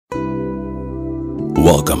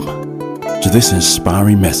Welcome to this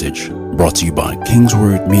inspiring message brought to you by King's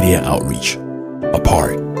Word Media Outreach, a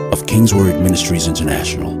part of King's Word Ministries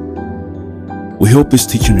International. We hope this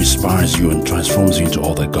teaching inspires you and transforms you into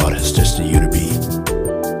all that God has destined you to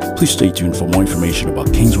be. Please stay tuned for more information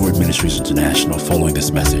about King's Word Ministries International following this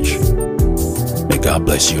message. May God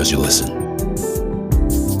bless you as you listen.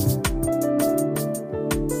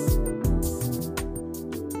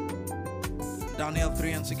 Daniel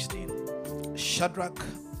 3:16. Shadrach,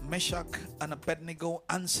 Meshach, and Abednego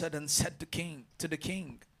answered and said to the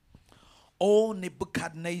king, O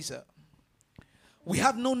Nebuchadnezzar, we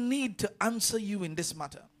have no need to answer you in this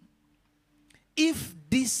matter. If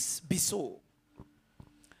this be so,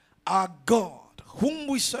 our God, whom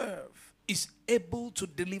we serve, is able to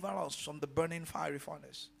deliver us from the burning fiery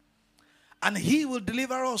furnace, and he will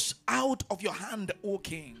deliver us out of your hand, O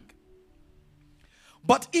king.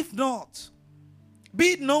 But if not,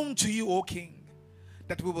 be it known to you, O king,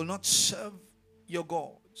 that we will not serve your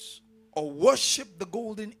gods or worship the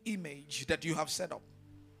golden image that you have set up.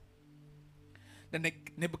 Then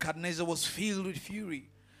Nebuchadnezzar was filled with fury,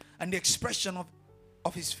 and the expression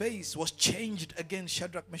of his face was changed against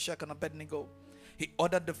Shadrach, Meshach, and Abednego. He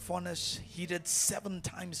ordered the furnace heated 7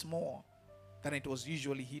 times more than it was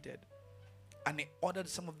usually heated. And he ordered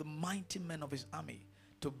some of the mighty men of his army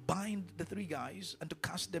to bind the 3 guys and to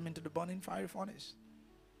cast them into the burning fiery furnace.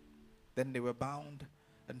 Then they were bound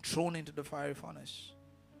and thrown into the fiery furnace.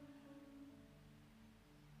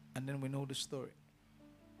 And then we know the story.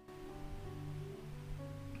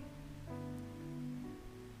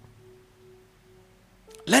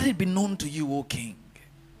 Let it be known to you, O king.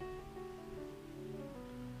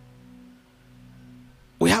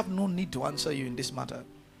 We have no need to answer you in this matter.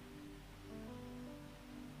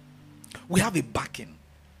 We have a backing.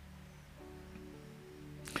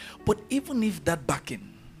 But even if that backing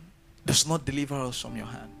does not deliver us from your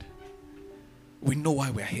hand, we know why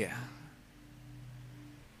we're here.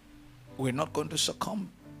 We're not going to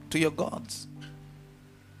succumb to your gods.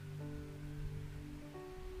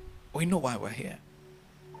 We know why we're here.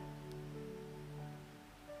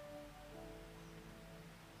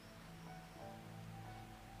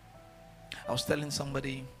 I was telling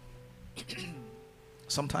somebody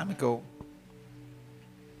some time ago,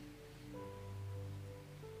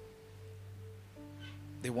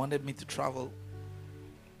 they wanted me to travel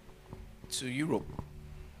to Europe.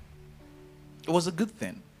 It was a good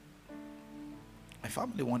thing. My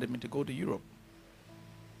family wanted me to go to Europe.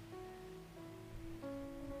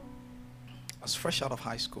 I was fresh out of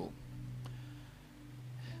high school.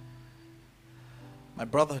 My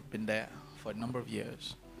brother had been there for a number of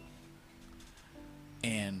years.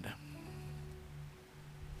 And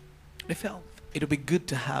they felt it would be good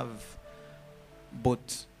to have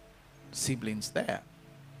both siblings there.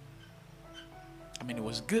 I mean, it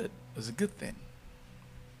was good. It was a good thing.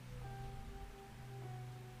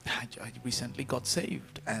 I recently got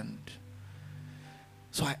saved, and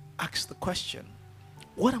so I asked the question,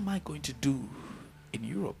 what am I going to do in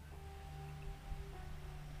Europe?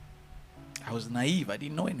 I was naive. I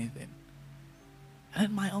didn't know anything. And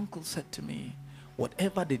then my uncle said to me,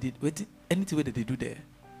 whatever they did, anything that they do there,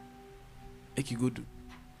 make you go do.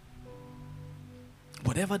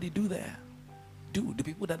 Whatever they do there, do. The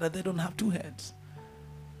people that are there don't have 2 heads.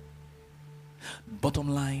 Bottom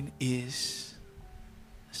line is,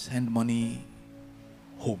 send money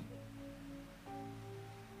home.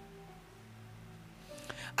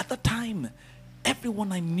 At the time,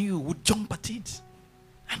 everyone I knew would jump at it.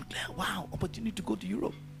 I'm glad, wow, opportunity to go to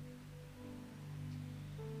Europe.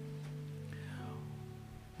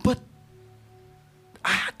 But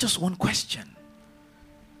I had just one question.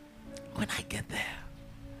 When I get there,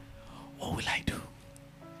 what will I do?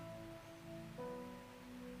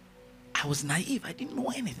 I was naive. I didn't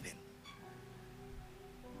know anything.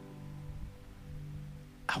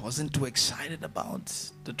 I wasn't too excited about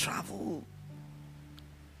the travel.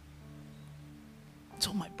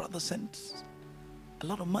 So my brother sent a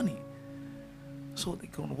lot of money so they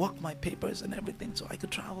could work my papers and everything so I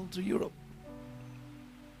could travel to Europe.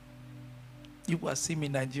 You will see me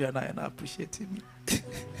in Nigeria now and I appreciate him.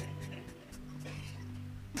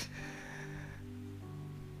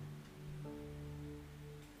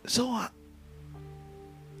 So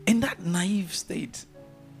in that naive state,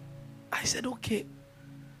 I said, okay,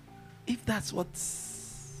 if that's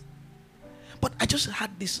what's... But I just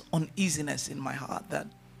had this uneasiness in my heart that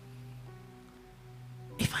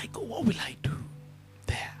if I go, what will I do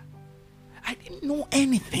there? I didn't know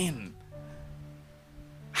anything.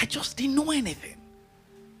 I just didn't know anything.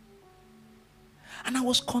 And I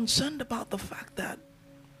was concerned about the fact that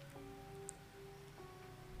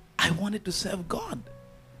I I wanted to serve God.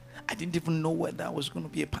 I didn't even know whether I was going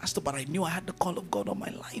to be a pastor, but I knew I had the call of God on my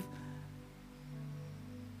life.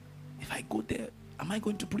 If I go there, am I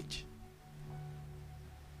going to preach?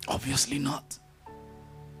 Obviously not.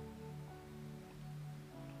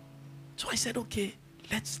 So I said, okay,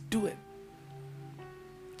 let's do it.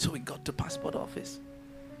 So we got to passport office.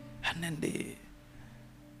 And then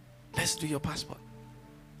let's do your passport.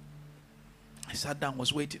 I sat down,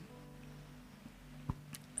 was waiting.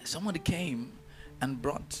 Somebody came and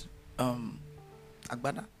brought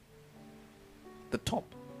agbada, the top.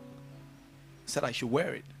 Said I should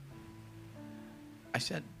wear it. I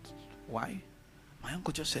said, why? My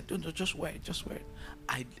uncle just said, don't, just wear it, just wear it.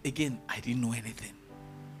 I didn't know anything.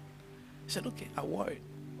 I said, okay, I wore it.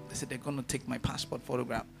 They said they're going to take my passport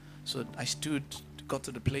photograph. So I stood, got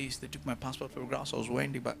to the place, they took my passport photograph. So I was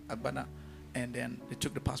wearing the agbada, and then they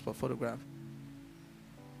took the passport photograph.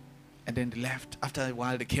 And then they left. After a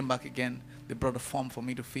while, they came back again. They brought a form for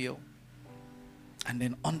me to fill. And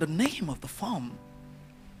then on the name of the form,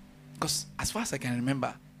 because as far as I can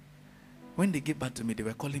remember, when they gave back to me, they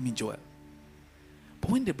were calling me Joel. But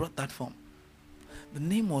when they brought that form, the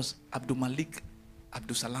name was Abdul Malik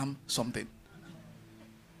Abdul Salam something.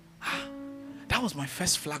 That was my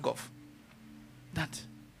first flag off. That,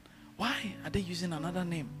 why are they using another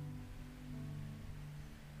name?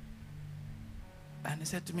 And he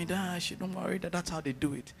said to me, Dash, don't worry, that's how they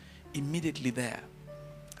do it. Immediately there,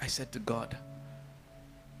 I said to God,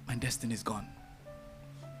 my destiny is gone.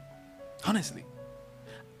 Honestly,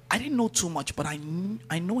 I didn't know too much, but I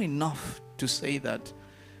know enough to say that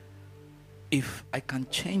if I can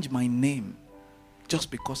change my name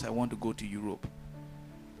just because I want to go to Europe,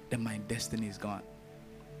 then my destiny is gone.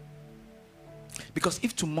 Because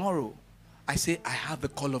if tomorrow I say I have the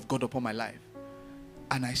call of God upon my life,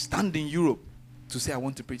 and I stand in Europe to say I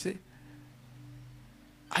want to preach, say,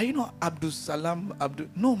 are you not Abdul Salam?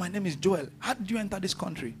 No, my name is Joel. How did you enter this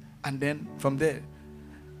country? And then from there,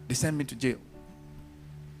 they send me to jail.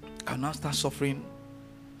 I'll now start suffering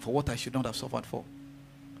for what I should not have suffered for.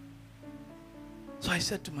 So I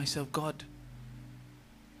said to myself, God,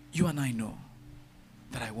 you and I know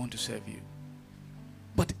that I want to serve you.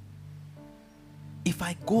 But if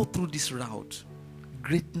I go through this route,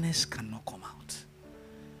 greatness cannot come out,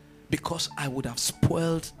 because I would have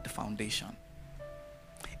spoiled the foundation.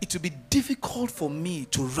 It will be difficult for me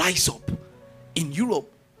to rise up in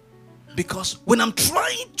Europe, because when I'm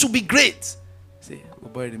trying to be great, say, oh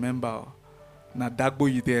boy, remember, now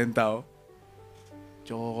Dagbo you enter.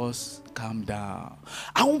 Just calm down.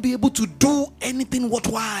 I won't be able to do anything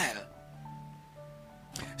worthwhile.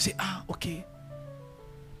 Say, okay.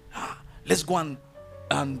 Let's go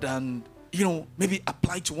and maybe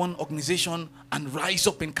apply to one organization and rise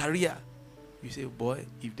up in career. You say, boy,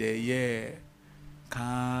 if they're here,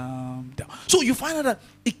 calm down. So you find out that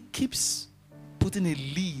it keeps putting a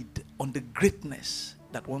lead on the greatness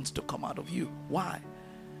that wants to come out of you. Why?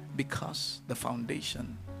 Because the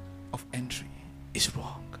foundation of entry is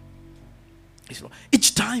wrong. It's wrong.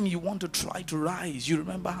 Each time you want to try to rise, you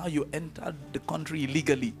remember how you entered the country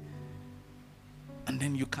illegally, and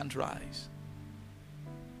then you can't rise.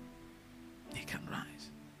 You can't rise.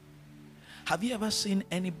 Have you ever seen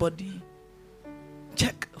anybody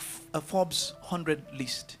check a Forbes 100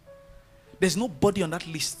 list? There's nobody on that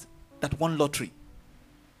list that won lottery.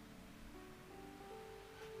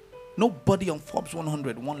 Nobody on Forbes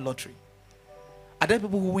 100 won lottery. Are there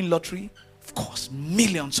people who win lottery? Of course,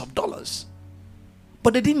 millions of dollars.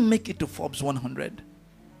 But they didn't make it to Forbes 100.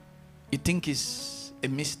 You think it's a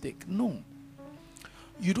mistake? No.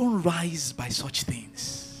 You don't rise by such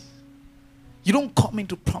things. You don't come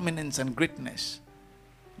into prominence and greatness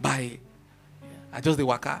by, I just the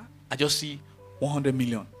waka, I just see 100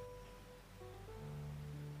 million.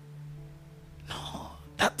 No,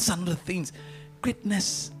 that's another thing.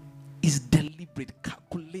 Greatness is deliberate,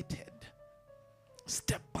 calculated,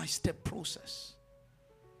 step-by-step process.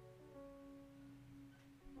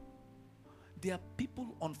 There are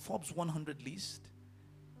people on Forbes 100 list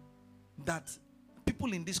that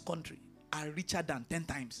people in this country are richer than 10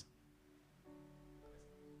 times.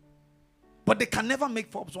 But they can never make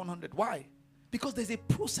Forbes 100. Why? Because there's a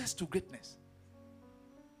process to greatness.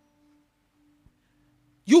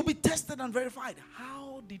 You'll be tested and verified.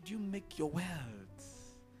 How did you make your wealth?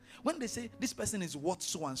 When they say this person is worth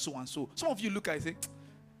so and so and so, some of you look at it and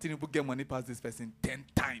say, Tinubu get money past this person 10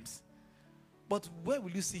 times. But where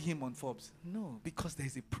will you see him on Forbes? No, because there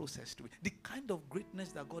is a process to it. The kind of greatness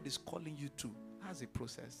that God is calling you to has a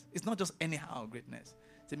process. It's not just anyhow greatness.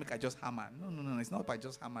 Say, make I just hammer. No. It's not by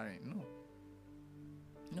just hammering.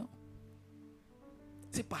 No.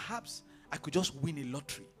 Say, perhaps I could just win a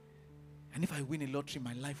lottery And if I win a lottery,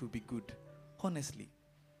 my life will be good. Honestly,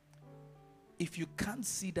 if you can't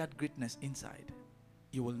see that greatness inside,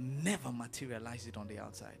 you will never materialize it on the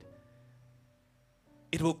outside.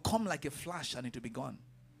 It will come like a flash and it will be gone.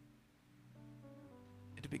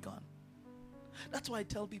 It will be gone. That's why I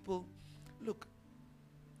tell people, look,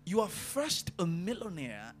 you are first a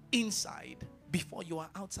millionaire inside before you are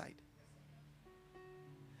outside.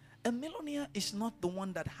 A millionaire is not the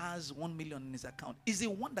one that has 1 million in his account. It's the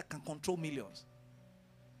one that can control millions.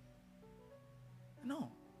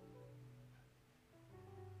 No.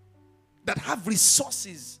 That have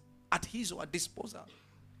resources at his or her disposal.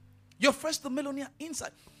 You're first a millionaire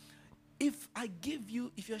inside. If I give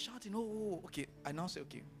you, if you're shouting, oh, okay, I now say,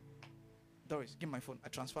 okay, Doris, give my phone. I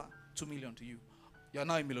transfer 2 million to you. You're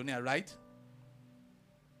now a millionaire, right?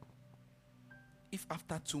 If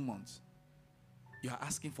after 2 months, you are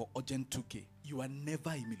asking for urgent 2K, you are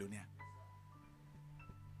never a millionaire.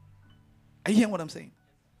 Are you hearing what I'm saying?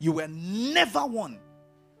 You were never one.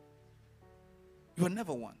 You were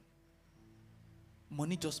never one.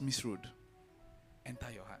 Money just misroad. Enter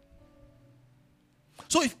your heart.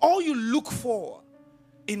 So if all you look for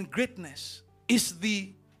in greatness is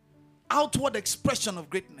the outward expression of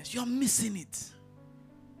greatness, you're missing it.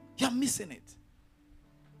 You're missing it.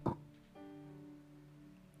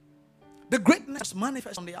 The greatness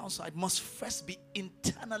manifest on the outside must first be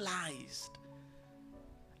internalized,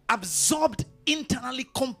 absorbed internally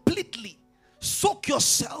completely. Soak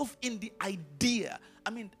yourself in the idea.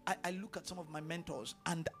 I mean, I look at some of my mentors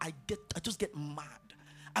and I just get mad.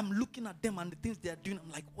 I'm looking at them and the things they are doing. I'm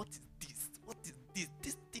like, what is this? What is this?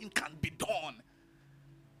 This thing can't be done.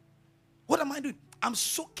 What am I doing? I'm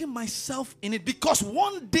soaking myself in it because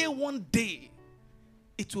one day,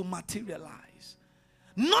 it will materialize.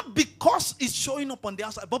 Not because it's showing up on the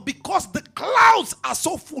outside, but because the clouds are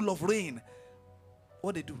so full of rain.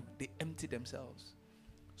 What they do, they empty themselves.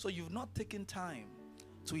 So you've not taken time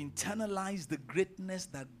to internalize the greatness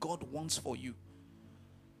that God wants for you.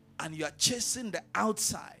 And you are chasing the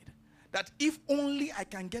outside. That if only I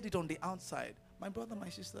can get it on the outside. My brother, my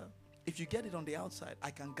sister, if you get it on the outside,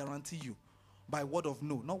 I can guarantee you, by word of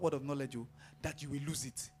no, not word of knowledge, that you will lose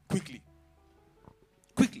it quickly.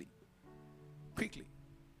 Quickly. Quickly.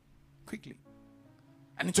 Quickly.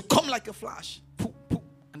 And it will come like a flash. Poof, poof,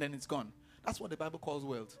 and then it's gone. That's what the Bible calls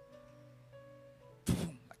wealth.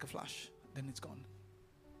 Like a flash. Then it's gone.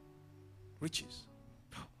 Riches.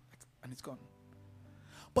 And it's gone.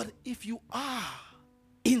 But if you are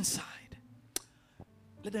inside,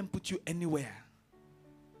 let them put you anywhere.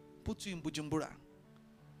 Put you in Bujumbura.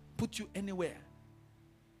 Put you anywhere.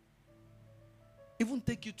 Even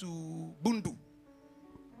take you to Bundu.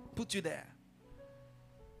 Put you there.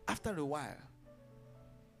 After a while,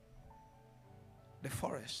 the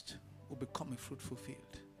forest will become a fruitful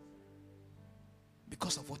field.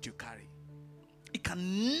 Because of what you carry. It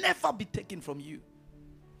can never be taken from you.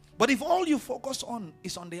 But if all you focus on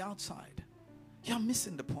is on the outside, you're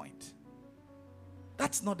missing the point.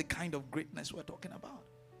 That's not the kind of greatness we're talking about.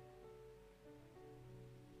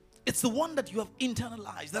 It's the one that you have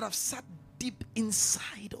internalized, that have sat deep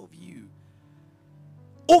inside of you.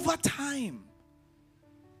 Over time,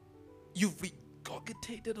 you've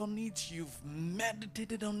regurgitated on it, you've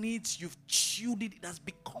meditated on it, you've chewed it. It has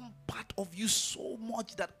become part of you so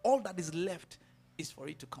much that all that is left is for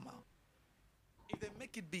it to come out. If they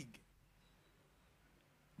make it big,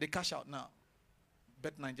 they cash out now.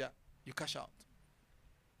 Bet Niger, you cash out.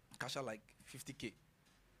 Cash out like 50K.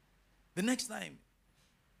 The next time,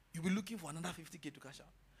 you'll be looking for another 50K to cash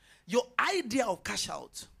out. Your idea of cash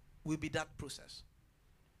out will be that process.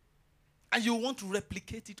 And you want to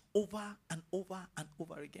replicate it over and over and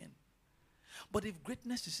over again. But if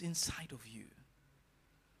greatness is inside of you,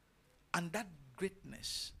 and that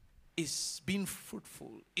greatness is being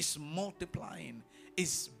fruitful, is multiplying,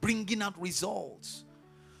 is bringing out results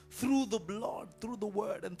through the blood, through the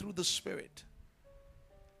word, and through the spirit,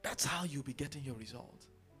 that's how you'll be getting your result.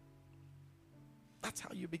 That's how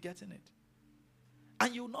you'll be getting it.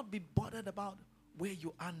 And you'll not be bothered about where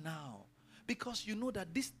you are now. Because you know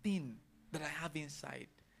that this thing that I have inside,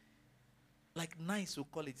 like Nice will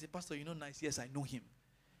call it. Say, Pastor, you know Nice? Yes, I know him.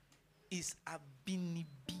 Is abinibi.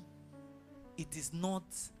 It is not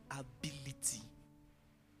ability.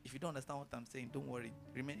 If you don't understand what I'm saying, don't worry.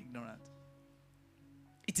 Remain ignorant.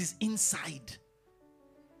 It is inside.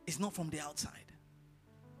 It's not from the outside.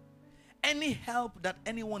 Any help that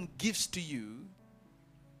anyone gives to you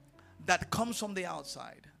that comes from the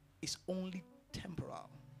outside is only temporal.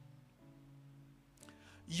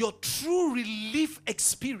 Your true relief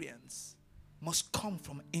experience must come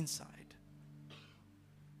from inside.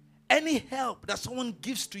 any help that someone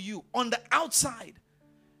gives to you on the outside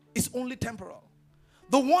is only temporal.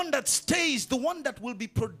 The one that stays, the one that will be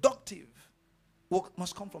productive,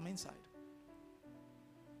 must come from inside.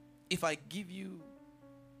 If I give you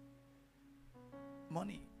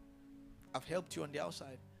money, I've helped you on the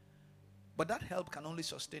outside, but that help can only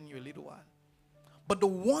sustain you a little while. But the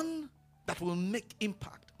one that will make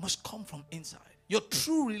impact must come from inside. Your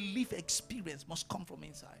true relief experience must come from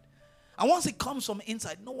inside. And once it comes from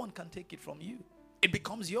inside, no one can take it from you. It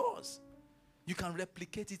becomes yours. You can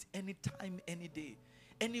replicate it anytime, any day,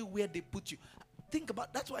 anywhere they put you. Think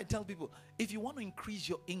about, that's why I tell people, if you want to increase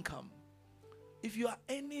your income, if you are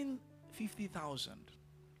earning 50,000,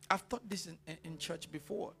 I've taught this in church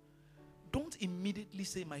before. Don't immediately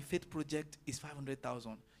say my faith project is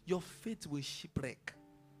 500,000. Your faith will shipwreck.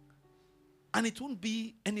 And it won't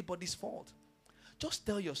be anybody's fault. Just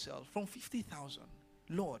tell yourself, from 50,000,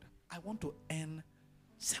 Lord, I want to earn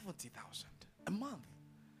 70,000 a month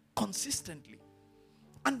consistently.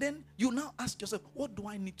 And then you now ask yourself, what do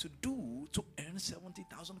I need to do to earn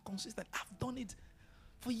 70,000 consistently? I've done it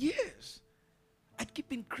for years. I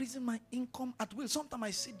keep increasing my income at will. Sometimes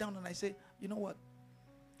I sit down and I say, you know what?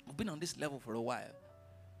 I've been on this level for a while.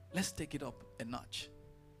 Let's take it up a notch.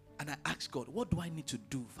 And I ask God, what do I need to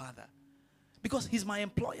do, Father? Because he's my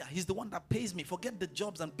employer. He's the one that pays me. Forget the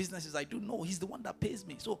jobs and businesses I do. No, he's the one that pays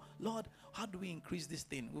me. So, Lord, how do we increase this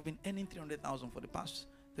thing? We've been earning 300,000 for the past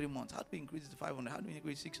 3 months. How do we increase it to 500? How do we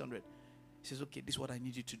increase 600? He says, okay, this is what I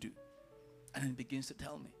need you to do. And then he begins to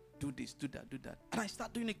tell me, do this, do that, do that. And I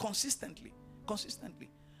start doing it consistently.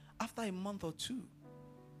 After a month or two,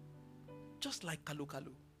 just like kalu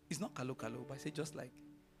kalu. It's not kalu kalu, but I say just like.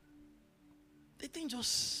 The thing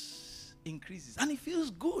just increases. And it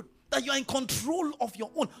feels good that you are in control of your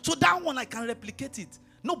own. So that one, I can replicate it.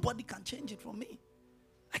 Nobody can change it from me.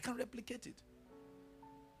 I can replicate it.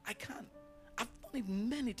 I can. I've done it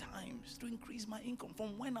many times to increase my income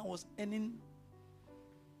from when I was earning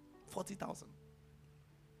 40,000.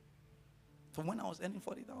 From when I was earning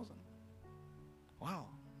 40,000. Wow.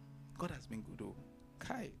 God has been good. Oh,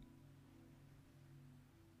 Kai.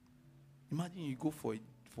 Imagine you go for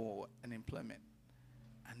an employment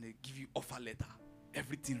and they give you offer letter.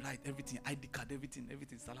 Everything right, everything, ID card, everything,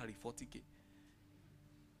 salary 40K.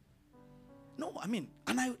 No, I mean,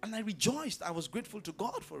 and I rejoiced. I was grateful to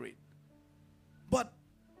God for it. But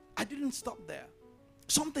I didn't stop there.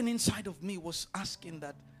 Something inside of me was asking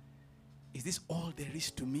that, is this all there is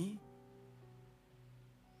to me?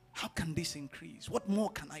 How can this increase? What more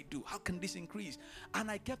can I do? How can this increase?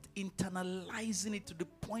 And I kept internalizing it to the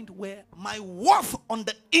point where my worth on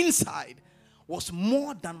the inside was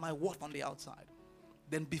more than my worth on the outside.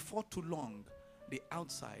 Then before too long, the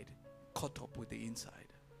outside caught up with the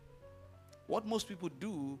inside. What most people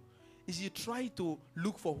do is you try to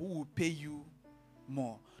look for who will pay you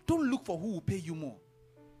more. Don't look for who will pay you more.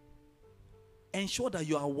 Ensure that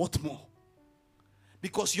you are worth more.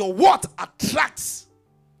 Because your worth attracts.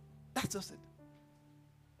 That's just it.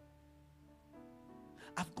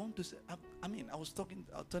 I've gone to say, I was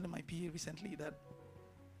telling my PA recently that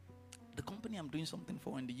the company I'm doing something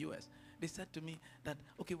for in the US, they said to me that,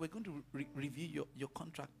 okay, we're going to review your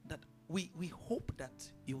contract, that we hope that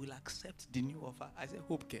you will accept the new offer. I said,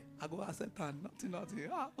 hope, okay. I go accept and nothing.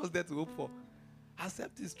 What's there to hope for?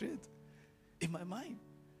 Accept it straight. In my mind.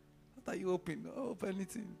 What are you hoping? No, hope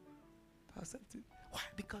anything. Accept it. Why?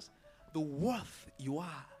 Because the worth you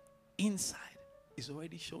are inside is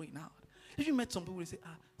already showing out. If you met some people who say,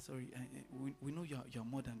 sorry, we know you're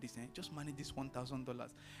more than this, just manage this $1,000.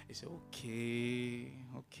 They say,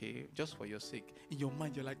 okay, just for your sake. In your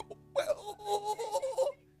mind, you're like, oh, well.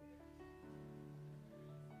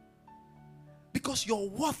 Because your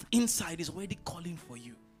worth inside is already calling for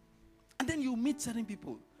you. And then you meet certain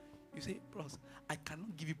people. You say, bros, I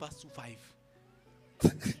cannot give you past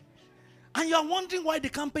 2.5. And you are wondering why they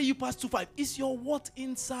can't pay you past 2.5. It's your worth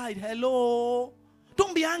inside. Hello.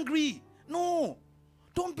 Don't be angry. No.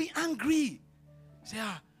 Don't be angry. Say,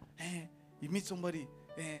 you meet somebody,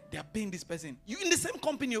 they are paying this person. You in the same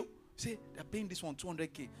company, you say, they are paying this one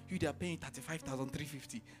 200K. You, they are paying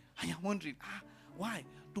 35,350. And you're wondering, why?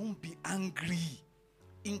 Don't be angry.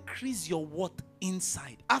 Increase your worth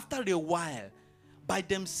inside. After a while, by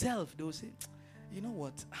themselves, they will say, you know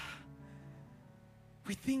what?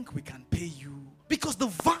 We think we can pay you because the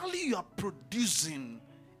value you are producing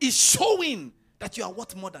is showing that you are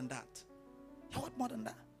worth more than that. You're worth more than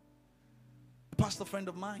that. A pastor friend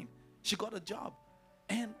of mine, she got a job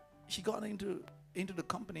and she got into the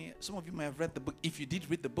company. Some of you may have read the book. If you did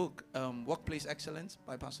read the book, Workplace Excellence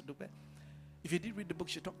by Pastor Udegbe. If you did read the book,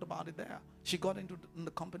 she talked about it there. She got into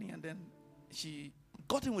the company and then she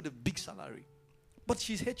got in with a big salary. But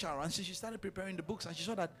she's HR, and so she started preparing the books, and she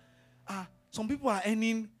saw that some people are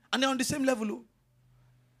earning, and they're on the same level. Oh.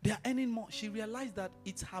 They are earning more. She realized that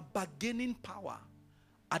it's her bargaining power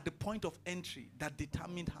at the point of entry that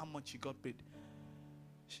determined how much she got paid.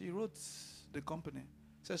 She wrote the company,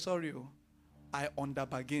 said, sorry, I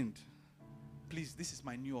under-bargained. Please, this is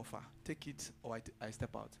my new offer. Take it or I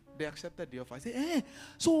step out. They accepted the offer. I said,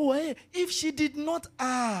 if she did not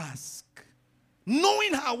ask,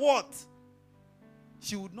 knowing her worth,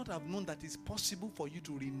 she would not have known that it's possible for you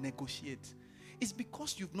to renegotiate. It's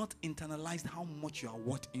because you've not internalized how much you are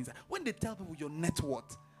worth inside. When they tell people your net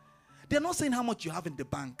worth, they're not saying how much you have in the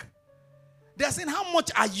bank. They're saying how much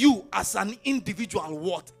are you as an individual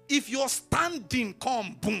worth. If your standing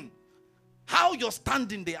come, boom, how your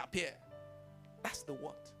standing they appear. That's the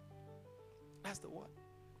word. That's the word.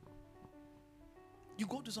 You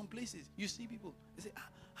go to some places, you see people, they say,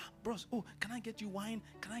 bros, can I get you wine?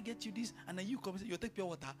 Can I get you this? And then you come and say, you take pure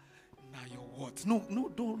water. Now your what? No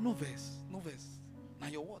verse. No verse. Now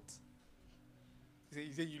your what?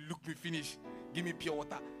 He say, you look me finish. Give me pure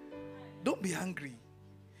water. Don't be angry.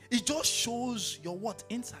 It just shows your what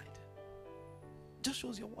inside. Just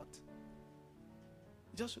shows your what.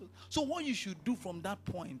 Just shows. So what you should do from that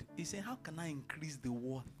point is say, how can I increase the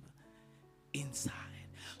worth inside?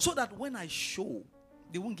 So that when I show,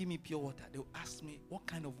 they won't give me pure water. They'll ask me, what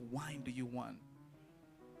kind of wine do you want?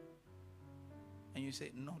 And you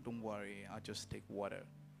say, no, don't worry. I'll just take water.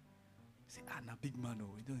 You say, nah, big man, no,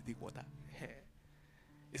 you don't take water.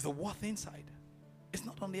 It's the worth inside. It's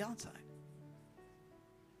not on the outside.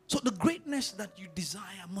 So the greatness that you desire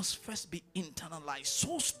must first be internalized.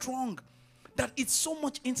 So strong that it's so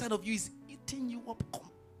much inside of you is eating you up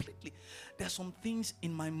completely. There's some things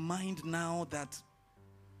in my mind now that,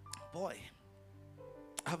 boy,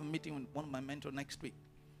 I have a meeting with one of my mentors next week.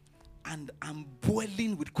 And I'm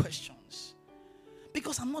boiling with questions.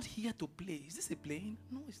 Because I'm not here to play. Is this a playing?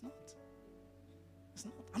 No, it's not. It's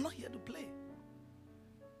not. I'm not here to play.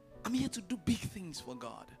 I'm here to do big things for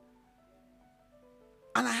God.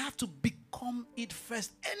 And I have to become it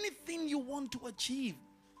first. Anything you want to achieve.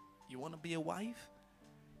 You want to be a wife?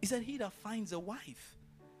 He said, he that finds a wife.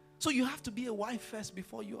 So you have to be a wife first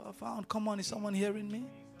before you are found. Come on, is someone hearing me?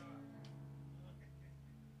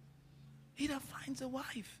 He that finds a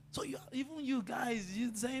wife. So even you guys,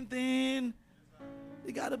 you same thing.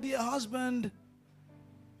 You got to be a husband.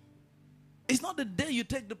 It's not the day you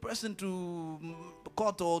take the person to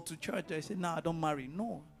court or to church and say, I don't marry.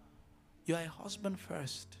 No. You're a husband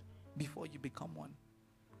first before you become one.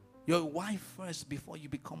 You're a wife first before you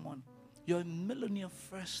become one. You're a millionaire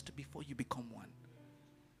first before you become one.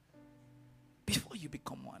 Before you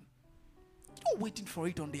become one. You're not waiting for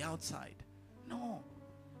it on the outside. No.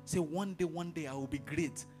 Say one day I will be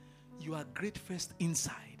great. You are great first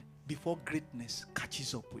inside before greatness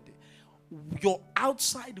catches up with it. Your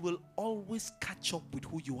outside will always catch up with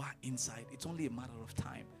who you are inside. It's only a matter of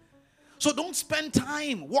time. So don't spend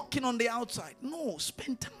time walking on the outside. No,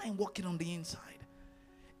 spend time walking on the inside.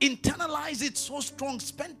 Internalize it so strong.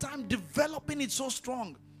 Spend time developing it so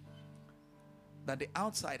strong that the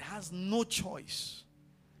outside has no choice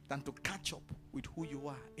than to catch up with who you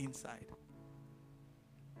are inside.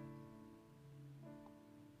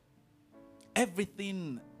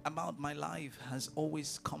 Everything about my life has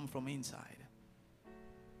always come from inside.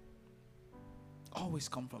 Always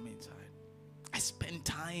come from inside. I spend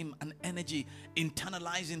time and energy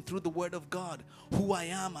internalizing through the word of God who I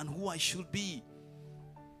am and who I should be.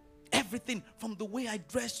 Everything from the way I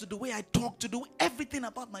dress to the way I talk to everything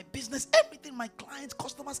about my business, everything, my clients,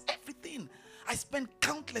 customers, everything. I spend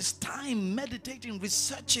countless time meditating,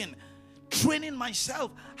 researching, training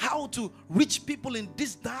myself how to reach people in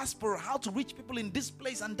this diaspora, how to reach people in this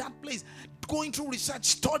place and that place, going through research,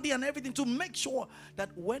 study and everything to make sure that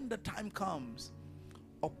when the time comes,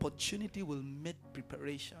 opportunity will meet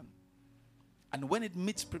preparation. And when it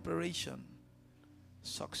meets preparation,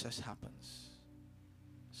 success happens.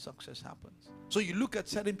 Success happens. So you look at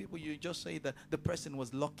certain people, you just say that the person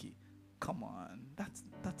was lucky. Come on, that's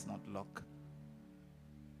not luck.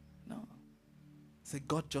 No. Say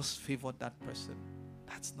God just favored that person.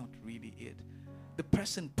 That's not really it. The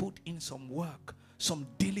person put in some work, some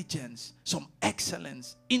diligence, some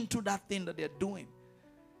excellence into that thing that they're doing.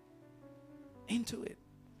 Into it.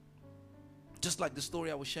 Just like the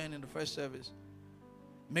story I was sharing in the first service.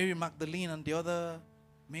 Mary Magdalene and the other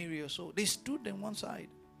Mary or so, they stood on one side.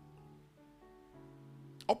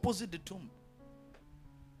 Opposite the tomb.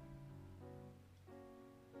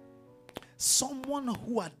 Someone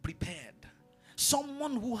who had prepared.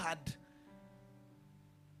 Someone who had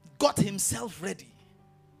got himself ready.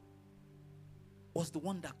 was the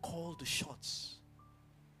one that called the shots.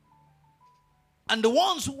 And the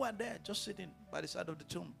ones who were there just sitting by the side of the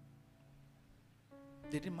tomb,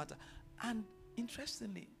 they didn't matter. And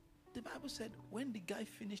interestingly, the Bible said when the guy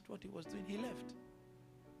finished what he was doing, he left.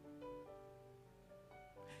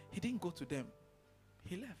 He didn't go to them.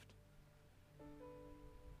 He left.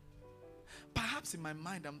 Perhaps in my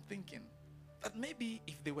mind, I'm thinking that maybe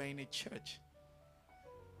if they were in a church,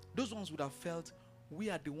 those ones would have felt we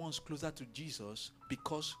are the ones closer to Jesus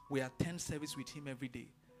because we attend service with him every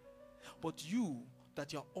day. But you,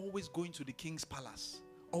 that you're always going to the king's palace,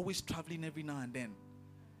 always traveling every now and then,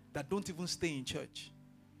 that don't even stay in church,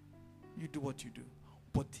 you do what you do.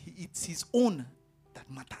 But it's his own that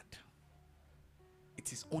mattered. It's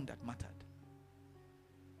his own that mattered.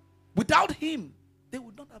 Without him, they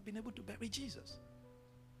would not have been able to bury Jesus.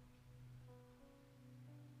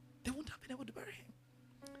 They wouldn't have been able to bury him.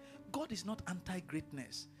 God is not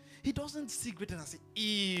anti-greatness. He doesn't see greatness and say,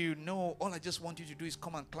 ew, no, all I just want you to do is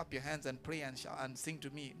come and clap your hands and pray and shout and sing to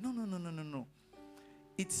me. No, no, no, no, no, no.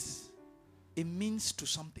 It's a means to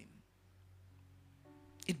something.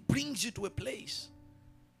 It brings you to a place.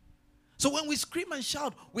 So when we scream and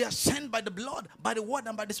shout, we are sent by the blood, by the word,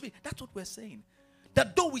 and by the spirit. That's what we're saying.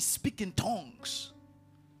 That though we speak in tongues,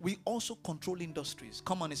 we also control industries.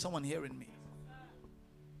 Come on, is someone hearing me?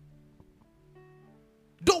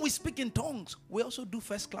 Though we speak in tongues, we also do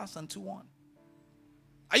first class and 2-1.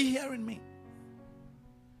 Are you hearing me?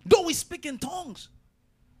 Though we speak in tongues,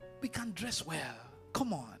 we can dress well.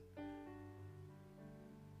 Come on.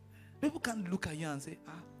 People can look at you and say,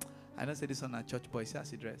 I don't say this on a church boy. See how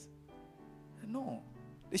she dress. No.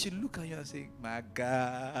 They should look at you and say, my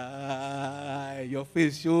guy, your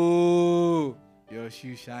face show, your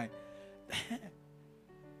shoe shine.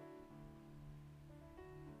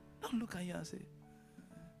 Don't look at you and say,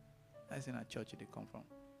 that's in a church they come from.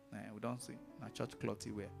 Nah, we don't see a church cloth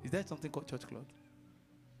you wear. Is there something called church cloth?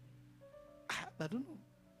 I don't know.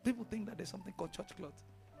 People think that there's something called church cloth.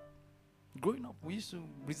 Growing up, we used to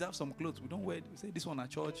reserve some clothes. We don't wear it. We say this one a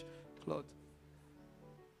church cloth.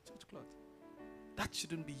 Church cloth. That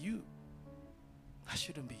shouldn't be you. That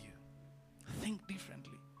shouldn't be you. Think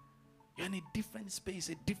differently. You're in a different space,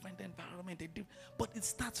 a different environment, but it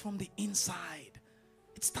starts from the inside.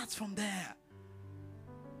 It starts from there.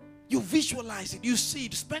 You visualize it, you see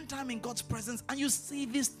it, spend time in God's presence, and you see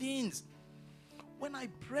these things. When I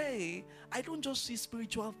pray, I don't just see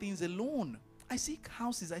spiritual things alone. I see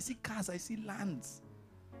houses, I see cars, I see lands.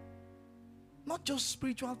 Not just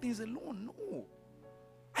spiritual things alone, no.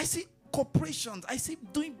 I see corporations, I see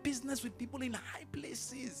doing business with people in high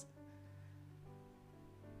places.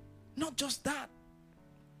 Not just that.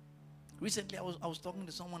 Recently, I was talking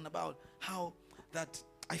to someone about how that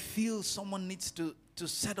I feel someone needs to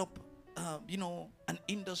set up, an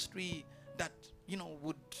industry that,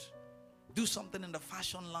 would do something in the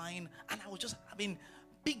fashion line. And I was just having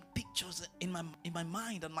big pictures in my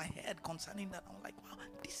mind and my head concerning that. I'm like, wow,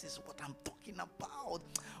 this is what I'm talking about.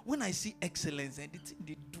 When I see excellence, and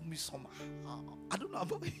they do me somehow. I don't know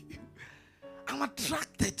about you. I'm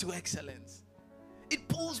attracted to excellence. It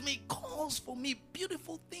pulls me, calls for me,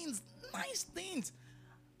 beautiful things, nice things.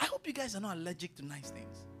 I hope you guys are not allergic to nice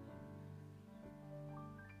things.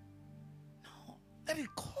 No, let it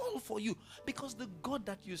call for you. Because the God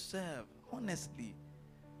that you serve, honestly,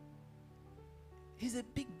 He's a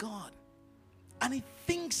big God. And He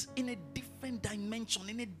thinks in a different dimension,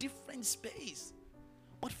 in a different space.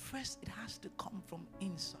 But first, it has to come from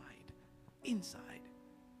inside. Inside.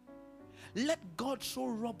 Let God so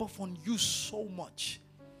rub off on you so much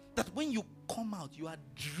that when you come out, you are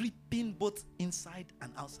dripping both inside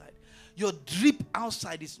and outside. Your drip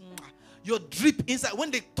outside is your drip inside.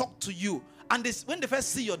 When they talk to you and when they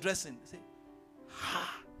first see your dressing, they say,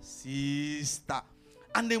 "Ha, sister."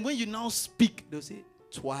 And then when you now speak, they'll say,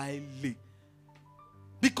 "Twilight."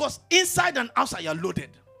 Because inside and outside, you're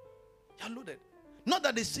loaded. You're loaded. Not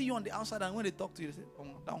that they see you on the outside and when they talk to you, they say,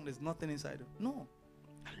 "Oh, down, there's nothing inside." No.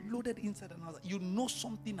 You're loaded inside and outside. You know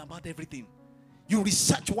something about everything. You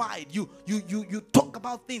research wide. You talk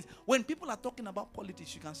about things. When people are talking about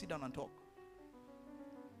politics, you can sit down and talk.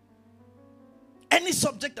 Any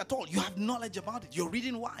subject at all, you have knowledge about it. You're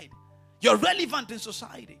reading wide. You're relevant in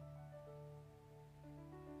society.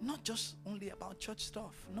 Not just only about church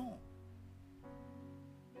stuff. No.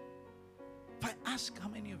 If I ask how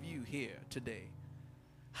many of you here today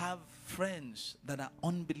have friends that are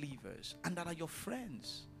unbelievers and that are your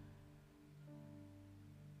friends?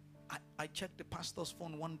 I checked the pastor's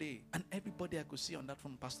phone one day and everybody I could see on that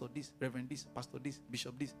phone, pastor this, reverend this, pastor this,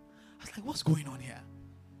 bishop this. I was like, what's going on here?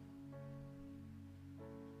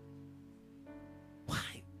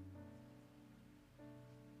 Why?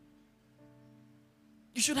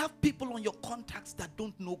 You should have people on your contacts that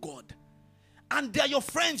don't know God. And they're your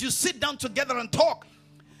friends. You sit down together and talk.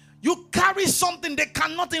 You carry something they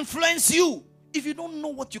cannot influence you. If you don't know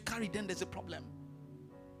what you carry, then there's a problem.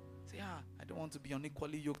 Say, I don't want to be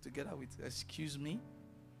unequally yoked together with, excuse me.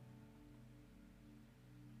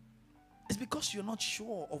 It's because you're not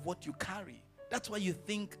sure of what you carry. That's why you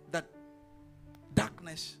think that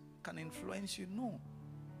darkness can influence you. No.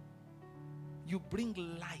 You bring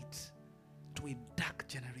light to a dark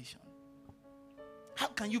generation. How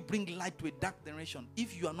can you bring light to a dark generation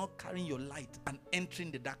if you are not carrying your light and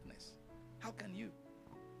entering the darkness? How can you?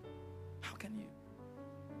 How can you?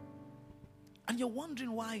 And you're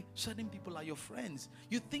wondering why certain people are your friends.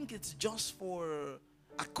 You think it's just for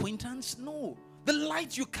acquaintance? No. The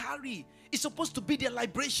light you carry is supposed to be their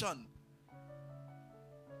liberation.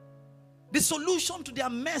 The solution to their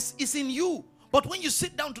mess is in you. But when you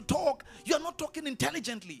sit down to talk, you are not talking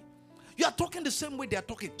intelligently. You are talking the same way they are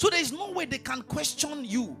talking. So there is no way they can question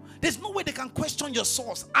you. There's no way they can question your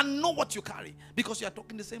source and know what you carry, because you are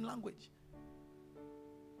talking the same language.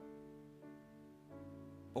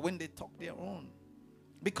 But when they talk their own,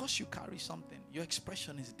 because you carry something, your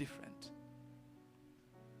expression is different.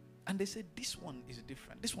 And they say, this one is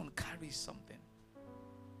different. This one carries something.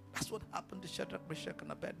 That's what happened to Shadrach, Meshach,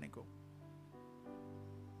 and Abednego.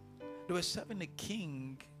 They were serving a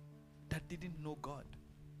king that didn't know God.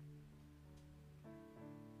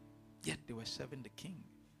 Yet they were serving the king.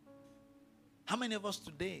 How many of us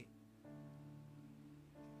today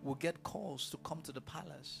will get calls to come to the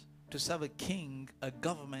palace to serve a king, a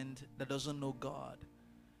government that doesn't know God?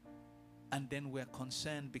 And then we're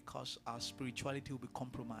concerned because our spirituality will be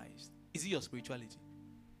compromised. Is it your spirituality?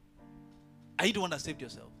 Are you the one that saved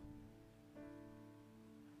yourself?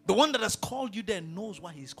 The one that has called you there knows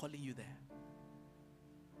why he's calling you there.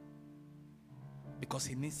 Because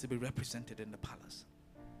he needs to be represented in the palace.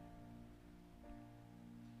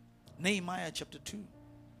 Nehemiah chapter 2.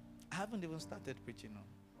 I haven't even started preaching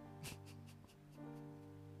now.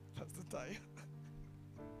 That's the time.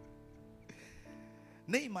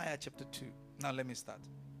 Nehemiah chapter 2. Now let me start.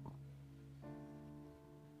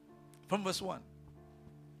 From verse 1.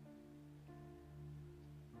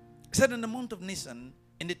 It said, in the month of Nisan,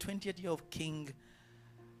 in the 20th year of King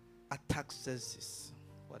Artaxerxes,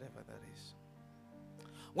 whatever that is,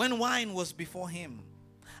 when wine was before him,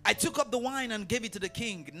 I took up the wine and gave it to the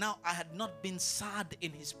king. Now I had not been sad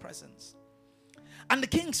in his presence. And the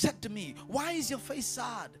king said to me, why is your face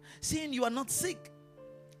sad, seeing you are not sick?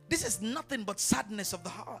 This is nothing but sadness of the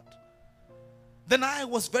heart. Then I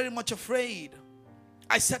was very much afraid.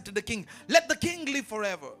 I said to the king, let the king live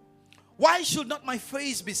forever. Why should not my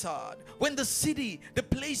face be sad when the city, the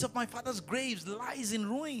place of my father's graves, lies in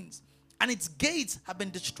ruins and its gates have been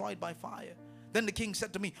destroyed by fire? Then the king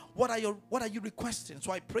said to me, what are you requesting?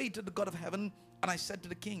 So I prayed to the God of heaven, and I said to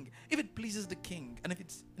the king, if it pleases the king, and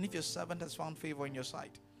if your servant has found favor in your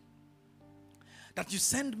sight, that you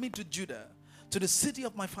send me to Judah, to the city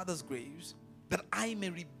of my father's graves, that I may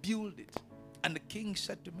rebuild it. And the king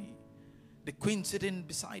said to me, the queen sitting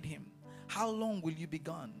beside him, how long will you be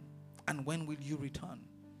gone, and when will you return?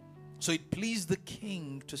 So it pleased the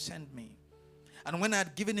king to send me. And when I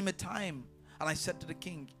had given him a time, and I said to the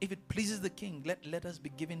king, if it pleases the king, let letters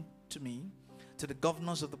be given to me, to the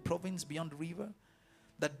governors of the province beyond the river,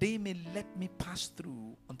 that they may let me pass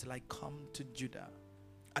through until I come to Judah.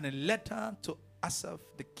 And a letter to Asaph,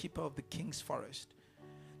 the keeper of the king's forest,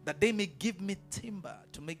 that they may give me timber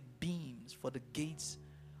to make beams for the gates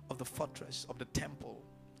of the fortress of the temple,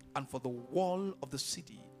 and for the wall of the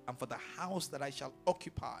city, and for the house that I shall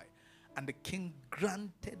occupy. And the king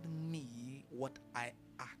granted me what I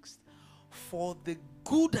asked. For the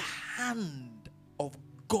good hand of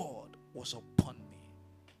God was upon me.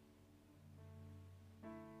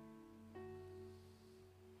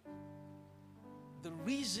 The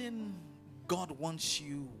reason God wants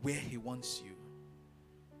you where he wants you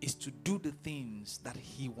is to do the things that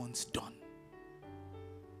he wants done.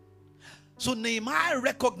 So Nehemiah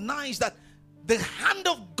recognized that the hand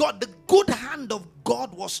of God, the good hand of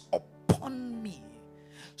God was upon me.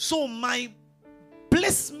 So my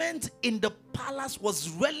placement in the palace was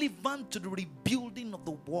relevant to the rebuilding of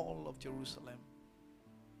the wall of Jerusalem.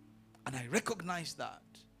 And I recognized that.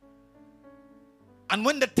 And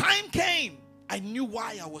when the time came, I knew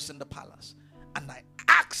why I was in the palace. And I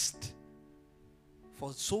asked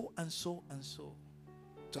for so and so and so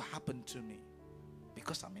to happen to me.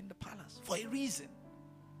 Because I'm in the palace. For a reason.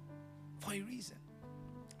 For a reason.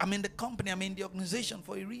 I'm in the company. I'm in the organization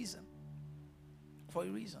for a reason. For a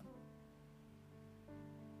reason.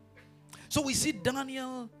 So we see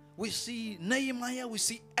Daniel We see Nehemiah, we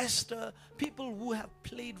see Esther, people who have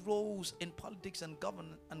played roles in politics and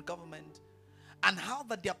government, and how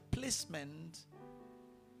that their placement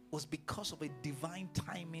was because of a divine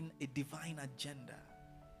timing, a divine agenda.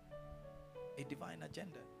 A divine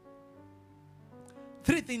agenda.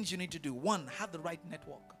 3 things you need to do. 1, have the right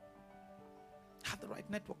network. Have the right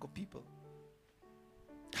network of people.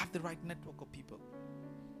 Have the right network of people.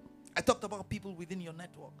 I talked about people within your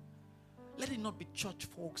network. Let it not be church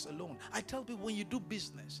folks alone. I tell people, when you do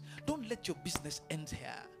business, don't let your business end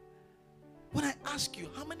here. When I ask you,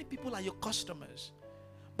 how many people are your customers?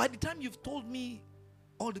 By the time you've told me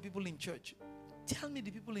all the people in church, tell me the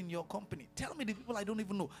people in your company. Tell me the people I don't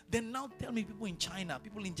even know. Then now tell me people in China,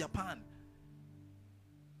 people in Japan.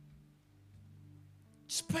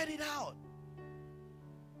 Spread it out.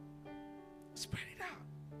 Spread it out.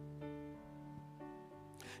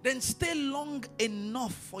 Then stay long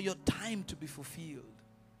enough for your time to be fulfilled.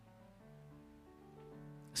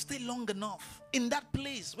 Stay long enough. In that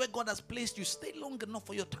place where God has placed you, stay long enough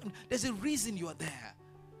for your time. There's a reason you are there.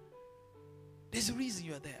 There's a reason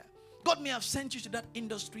you are there. God may have sent you to that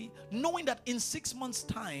industry knowing that in 6 months'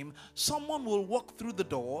 time, someone will walk through the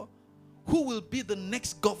door who will be the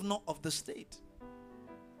next governor of the state.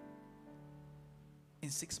 In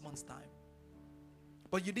 6 months' time.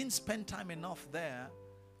 But you didn't spend time enough there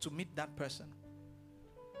to meet that person.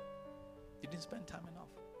 You didn't spend time enough.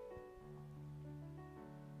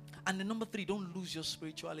 And the number 3, don't lose your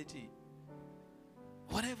spirituality.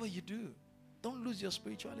 Whatever you do, don't lose your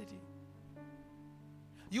spirituality.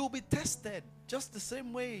 You will be tested just the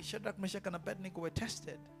same way Shadrach, Meshach, and Abednego were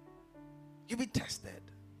tested. You'll be tested.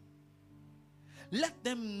 Let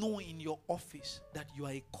them know in your office that you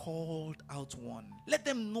are a called out one. Let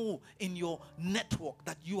them know in your network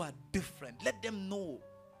that you are different. Let them know.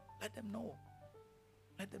 Let them know.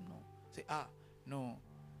 Let them know. Say, no,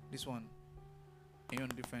 this one, you're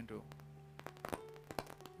different too.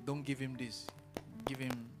 Don't give him this. Give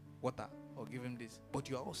him water or give him this. But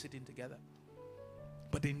you are all sitting together.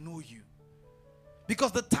 But they know you.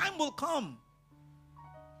 Because the time will come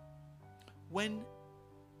when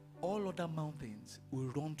all other mountains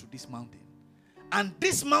will run to this mountain. And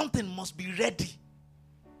this mountain must be ready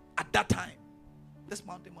at that time. This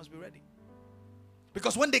mountain must be ready.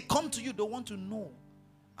 Because when they come to you, they want to know,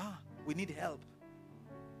 we need help.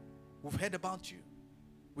 We've heard about you.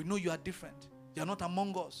 We know you are different. You're not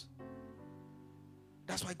among us.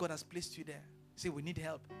 That's why God has placed you there. Say, we need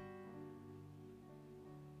help.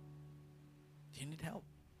 You need help.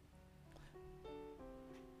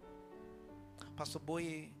 Pastor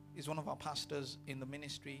Boye is one of our pastors in the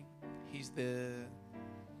ministry. He's is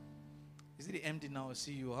it the MD now or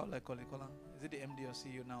CEO? How do I call it? Is it the MD or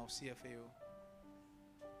CEO now of CFAO?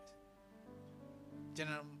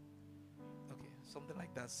 General, okay, something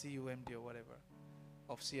like that, CEO, MD or whatever,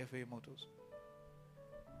 of CFAO Motors.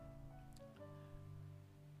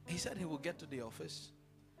 He said he will get to the office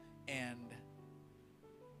and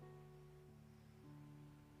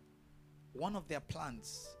one of their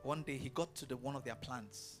plants, one day he got to one of their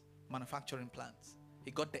plants, manufacturing plants.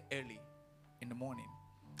 He got there early in the morning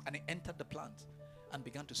and he entered the plant and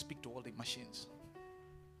began to speak to all the machines.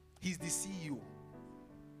 He's the CEO.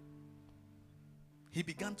 He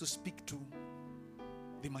began to speak to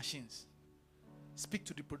the machines, speak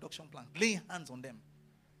to the production plant, laying hands on them.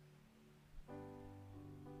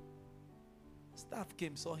 Staff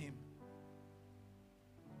came, saw him.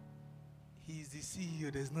 He's the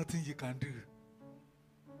CEO. There's nothing you can do.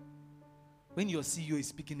 When your CEO is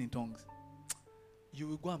speaking in tongues, you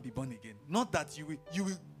will go and be born again. Not that you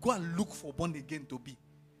will go and look for born again to be.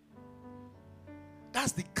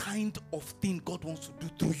 That's the kind of thing God wants to do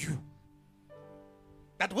through you.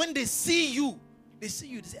 That when they see you, they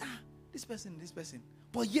say, this person.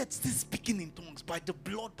 But yet still speaking in tongues by the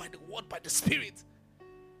blood, by the word, by the spirit.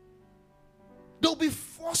 They'll be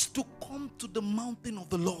forced to come to the mountain of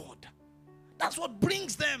the Lord. That's what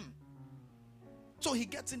brings them. So he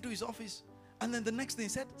gets into his office, and then the next thing he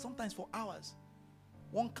said, sometimes for hours,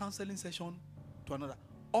 one counseling session to another.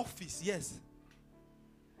 Office, yes.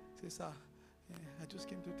 Say, sir, I just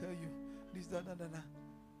came to tell you this, that.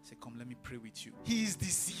 Say, come, let me pray with you. He is the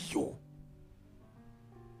CEO.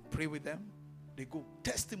 Pray with them. They go.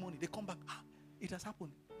 Testimony. They come back. It has happened.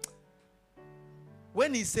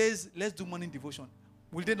 When he says, let's do morning devotion,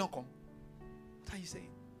 will they not come? What are you saying?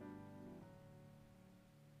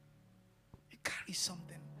 It carries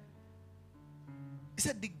something. He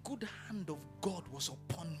said, the good hand of God was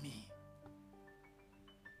upon me.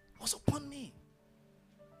 Was upon me.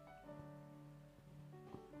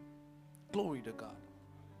 Glory to God.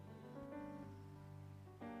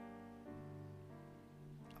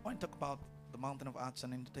 I want to talk about the mountain of arts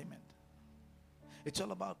and entertainment. It's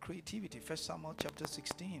all about creativity. 1 Samuel chapter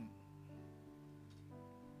 16.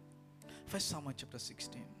 1 Samuel chapter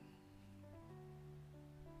 16.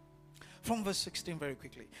 From verse 16 very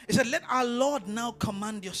quickly. It said, let our Lord now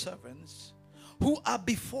command your servants who are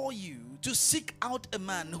before you to seek out a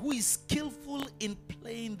man who is skillful in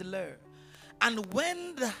playing the lyre. And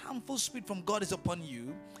when the harmful spirit from God is upon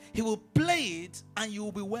you, he will play it and you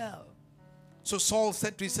will be well. So Saul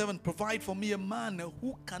said to his servant, provide for me a man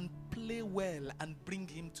who can play well and bring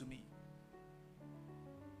him to me.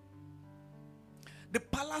 The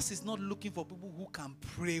palace is not looking for people who can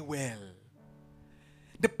pray well.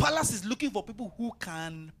 The palace is looking for people who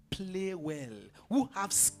can play well, who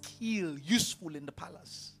have skill useful in the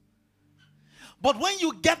palace. But when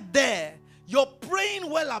you get there, your praying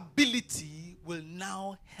well ability will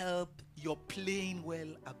now help your playing well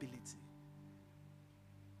ability.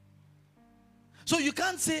 So you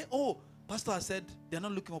can't say, oh, pastor has said they're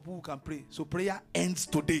not looking for people who can pray, so prayer ends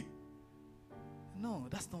today. No,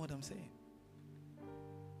 that's not what I'm saying.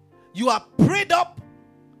 You are prayed up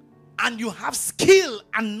and you have skill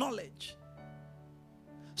and knowledge,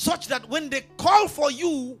 such that when they call for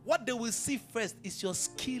you, what they will see first is your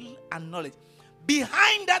skill and knowledge.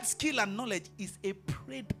 Behind that skill and knowledge is a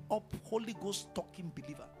prayed up Holy Ghost talking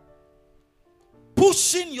believer,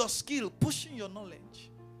 pushing your skill, pushing your knowledge.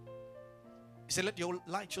 He said, let your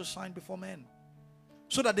light so shine before men,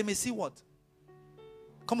 so that they may see what?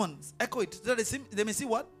 Come on, echo it. So that they may see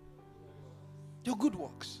what? Your good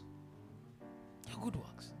works. Your good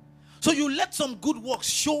works. So you let some good works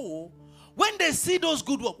show. When they see those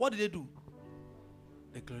good works, what do?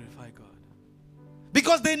 They glorify God.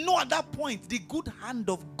 Because they know at that point the good hand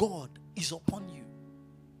of God is upon you.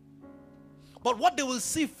 But what they will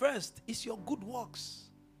see first is your good works.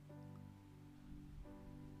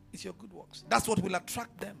 It's your good works. That's what will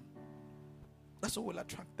attract them. That's what will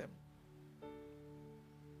attract them.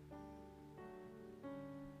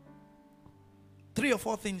 Three or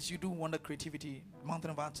four things you do under creativity,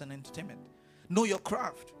 mountain of arts and entertainment. Know your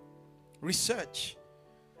craft. Research.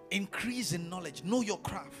 Increase in knowledge. Know your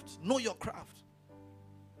craft. Know your craft.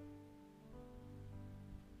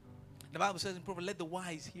 The Bible says in Proverbs, let the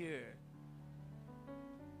wise hear.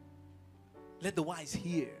 Let the wise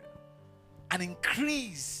hear. And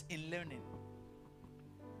increase in learning.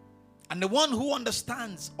 And the one who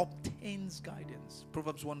understands obtains guidance.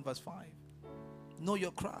 Proverbs 1 verse 5. Know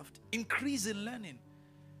your craft. Increase in learning.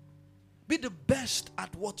 Be the best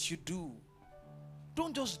at what you do.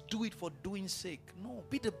 Don't just do it for doing sake. No,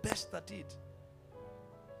 be the best at it.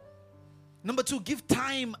 Number 2, give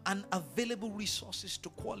time and available resources to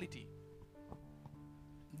quality.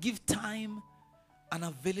 Give time and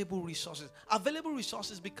available resources. Available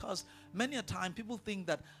resources, because many a time people think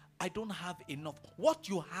that I don't have enough. What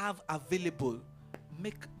you have available,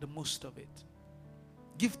 make the most of it.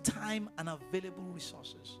 Give time and available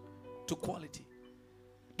resources to quality.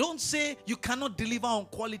 Don't say you cannot deliver on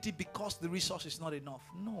quality because the resource is not enough.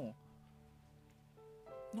 No.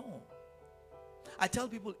 No. I tell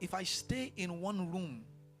people, if I stay in one room,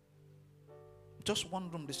 just one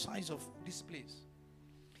room, the size of this place,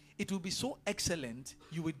 it will be so excellent,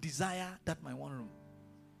 you will desire that my one room.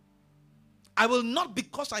 I will not,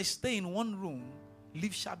 because I stay in one room,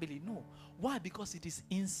 live shabbily. No. Why? Because it is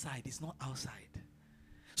inside, it's not outside.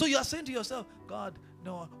 So you are saying to yourself, God,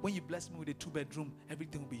 no, when you bless me with a 2-bedroom,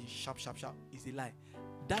 everything will be sharp, sharp, sharp. It's a lie.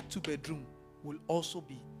 That 2-bedroom will also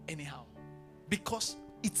be anyhow, because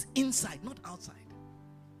it's inside, not outside.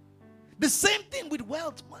 The same thing with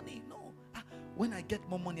wealth, money. No. When I get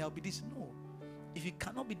more money, I'll be this. No. If you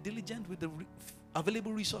cannot be diligent with the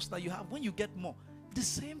available resource that you have, when you get more, the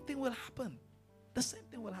same thing will happen. The same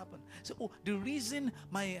thing will happen. So, oh, the reason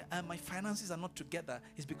my finances are not together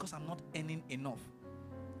is because I'm not earning enough.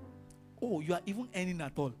 Oh, you are even earning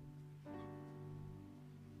at all.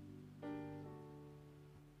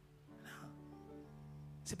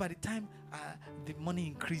 See, by the time the money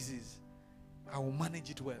increases, I will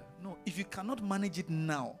manage it well. No, if you cannot manage it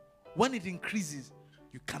now, when it increases,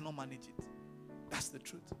 you cannot manage it. That's the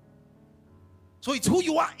truth. So it's who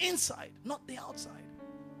you are inside, not the outside.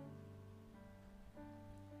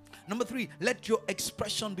 Number 3, let your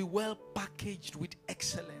expression be well packaged with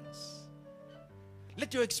excellence.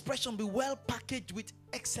 Let your expression be well packaged with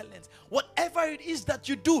excellence. Whatever it is that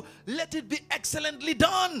you do, let it be excellently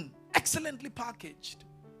done, excellently packaged.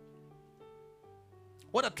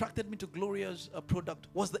 What attracted me to Gloria's product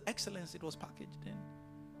was the excellence it was packaged in.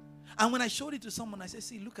 And when I showed it to someone, I said,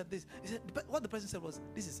 see, look at this. He said, what the person said was,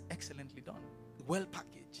 this is excellently done, well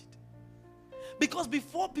packaged. Because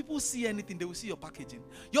before people see anything, they will see your packaging.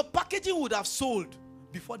 Your packaging would have sold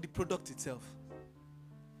before the product itself.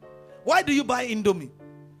 Why do you buy Indomie?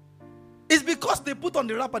 It's because they put on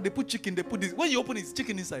the wrapper, they put chicken, they put this. When you open it, it's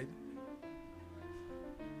chicken inside.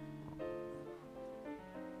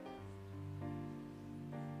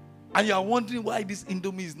 And you are wondering why this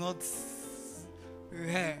Indomie is not.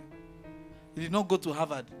 You did not go to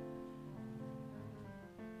Harvard.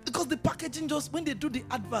 Because the packaging just, when they do the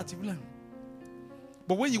advert, you learn.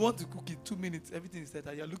 But when you want to cook it, 2 minutes, everything is set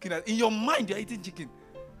and you're looking at, in your mind, you're eating chicken.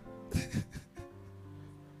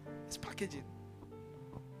 It's packaging.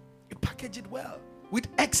 You package it well with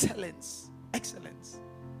excellence. Excellence.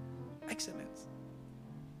 Excellence.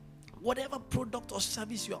 Whatever product or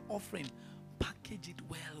service you are offering, package it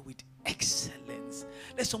well with excellence.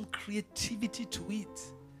 There's some creativity to it.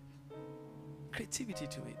 Creativity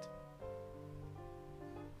to it.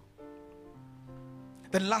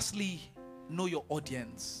 Then lastly, know your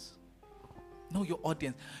audience. Know your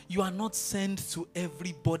audience. You are not sent to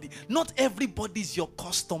everybody. Not everybody is your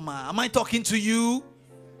customer. Am I talking to you?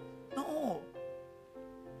 No.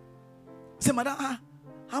 Say, madam,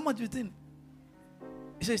 how much do you think?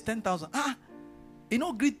 He says 10,000.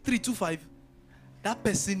 Grade 325. That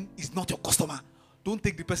person is not your customer. Don't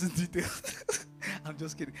take the person's details. I'm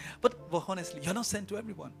just kidding. But honestly, you're not sent to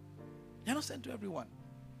everyone. You're not sent to everyone.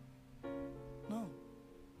 No.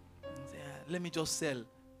 Let me just sell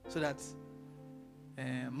so that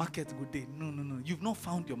market good day. No. You've not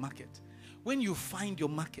found your market. When you find your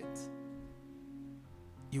market,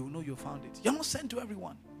 you will know you found it. You're not sent to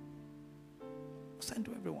everyone. Sent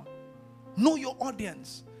to everyone. Know your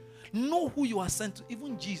audience. Know who you are sent to.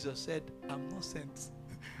 Even Jesus said, I'm not sent,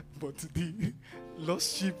 but the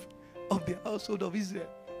lost sheep of the household of Israel.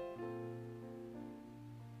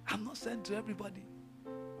 I'm not sent to everybody.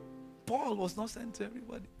 Paul was not sent to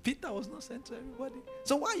everybody. Peter was not sent to everybody.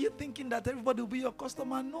 So why are you thinking that everybody will be your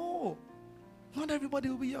customer? No. Not everybody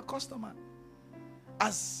will be your customer.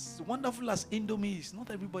 As wonderful as Indomie is, not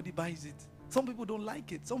everybody buys it. Some people don't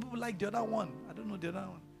like it. Some people like the other one. I don't know the other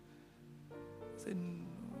one.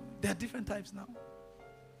 There are different types now.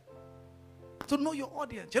 So know your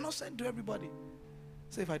audience. You're not sent to everybody.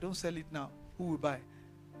 Say, if I don't sell it now, who will buy?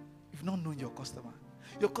 You've not known your customer.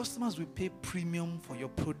 Your customers will pay premium for your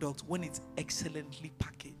product when it's excellently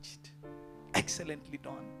packaged, excellently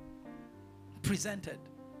done, presented.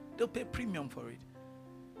 They'll pay premium for it.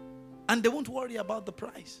 And they won't worry about the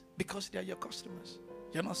price because they're your customers.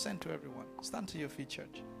 You're not sent to everyone. Stand to your feet,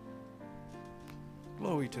 church.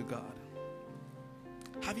 Glory to God.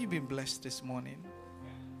 Have you been blessed this morning?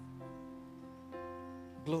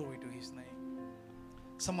 Glory to His name.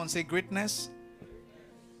 Someone say, greatness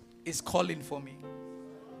is calling for me.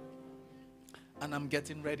 And I'm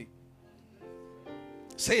getting ready.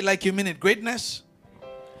 Say it like you mean it. Greatness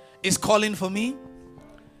is calling for me.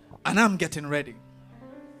 And I'm getting ready.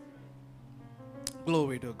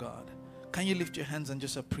 Glory to God. Can you lift your hands and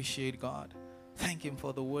just appreciate God? Thank Him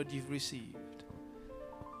for the word you've received.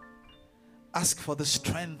 Ask for the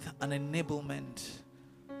strength and enablement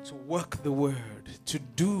to work the word, to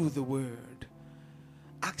do the word.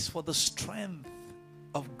 Ask for the strength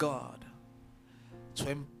of God to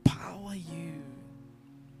empower you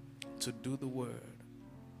to do the word.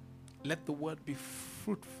 Let the word be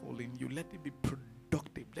fruitful in you. Let it be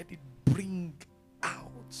productive. Let it bring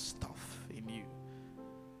out stuff in you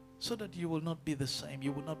so that you will not be the same.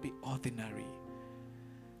 You will not be ordinary.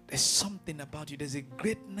 There's something about you. There's a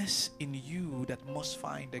greatness in you that must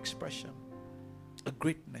find expression. A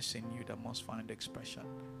greatness in you that must find expression.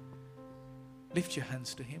 Lift your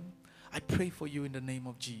hands to Him. I pray for you in the name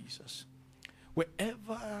of Jesus.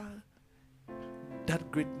 Wherever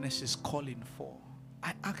that greatness is calling for,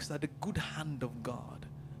 I ask that the good hand of God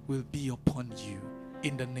will be upon you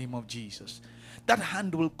in the name of Jesus. That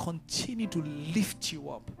hand will continue to lift you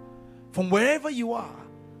up from wherever you are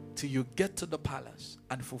till you get to the palace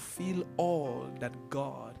and fulfill all that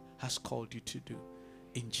God has called you to do.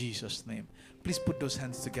 In Jesus' name. Please put those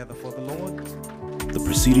hands together for the Lord. The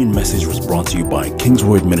preceding message was brought to you by King's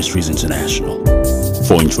Word Ministries International.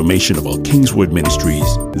 For information about King's Word Ministries,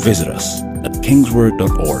 visit us at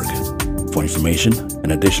kingsword.org for information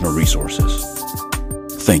and additional resources.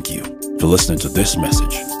 Thank you for listening to this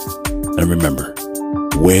message. And remember,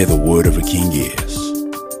 where the word of a king is,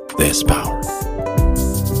 there's power.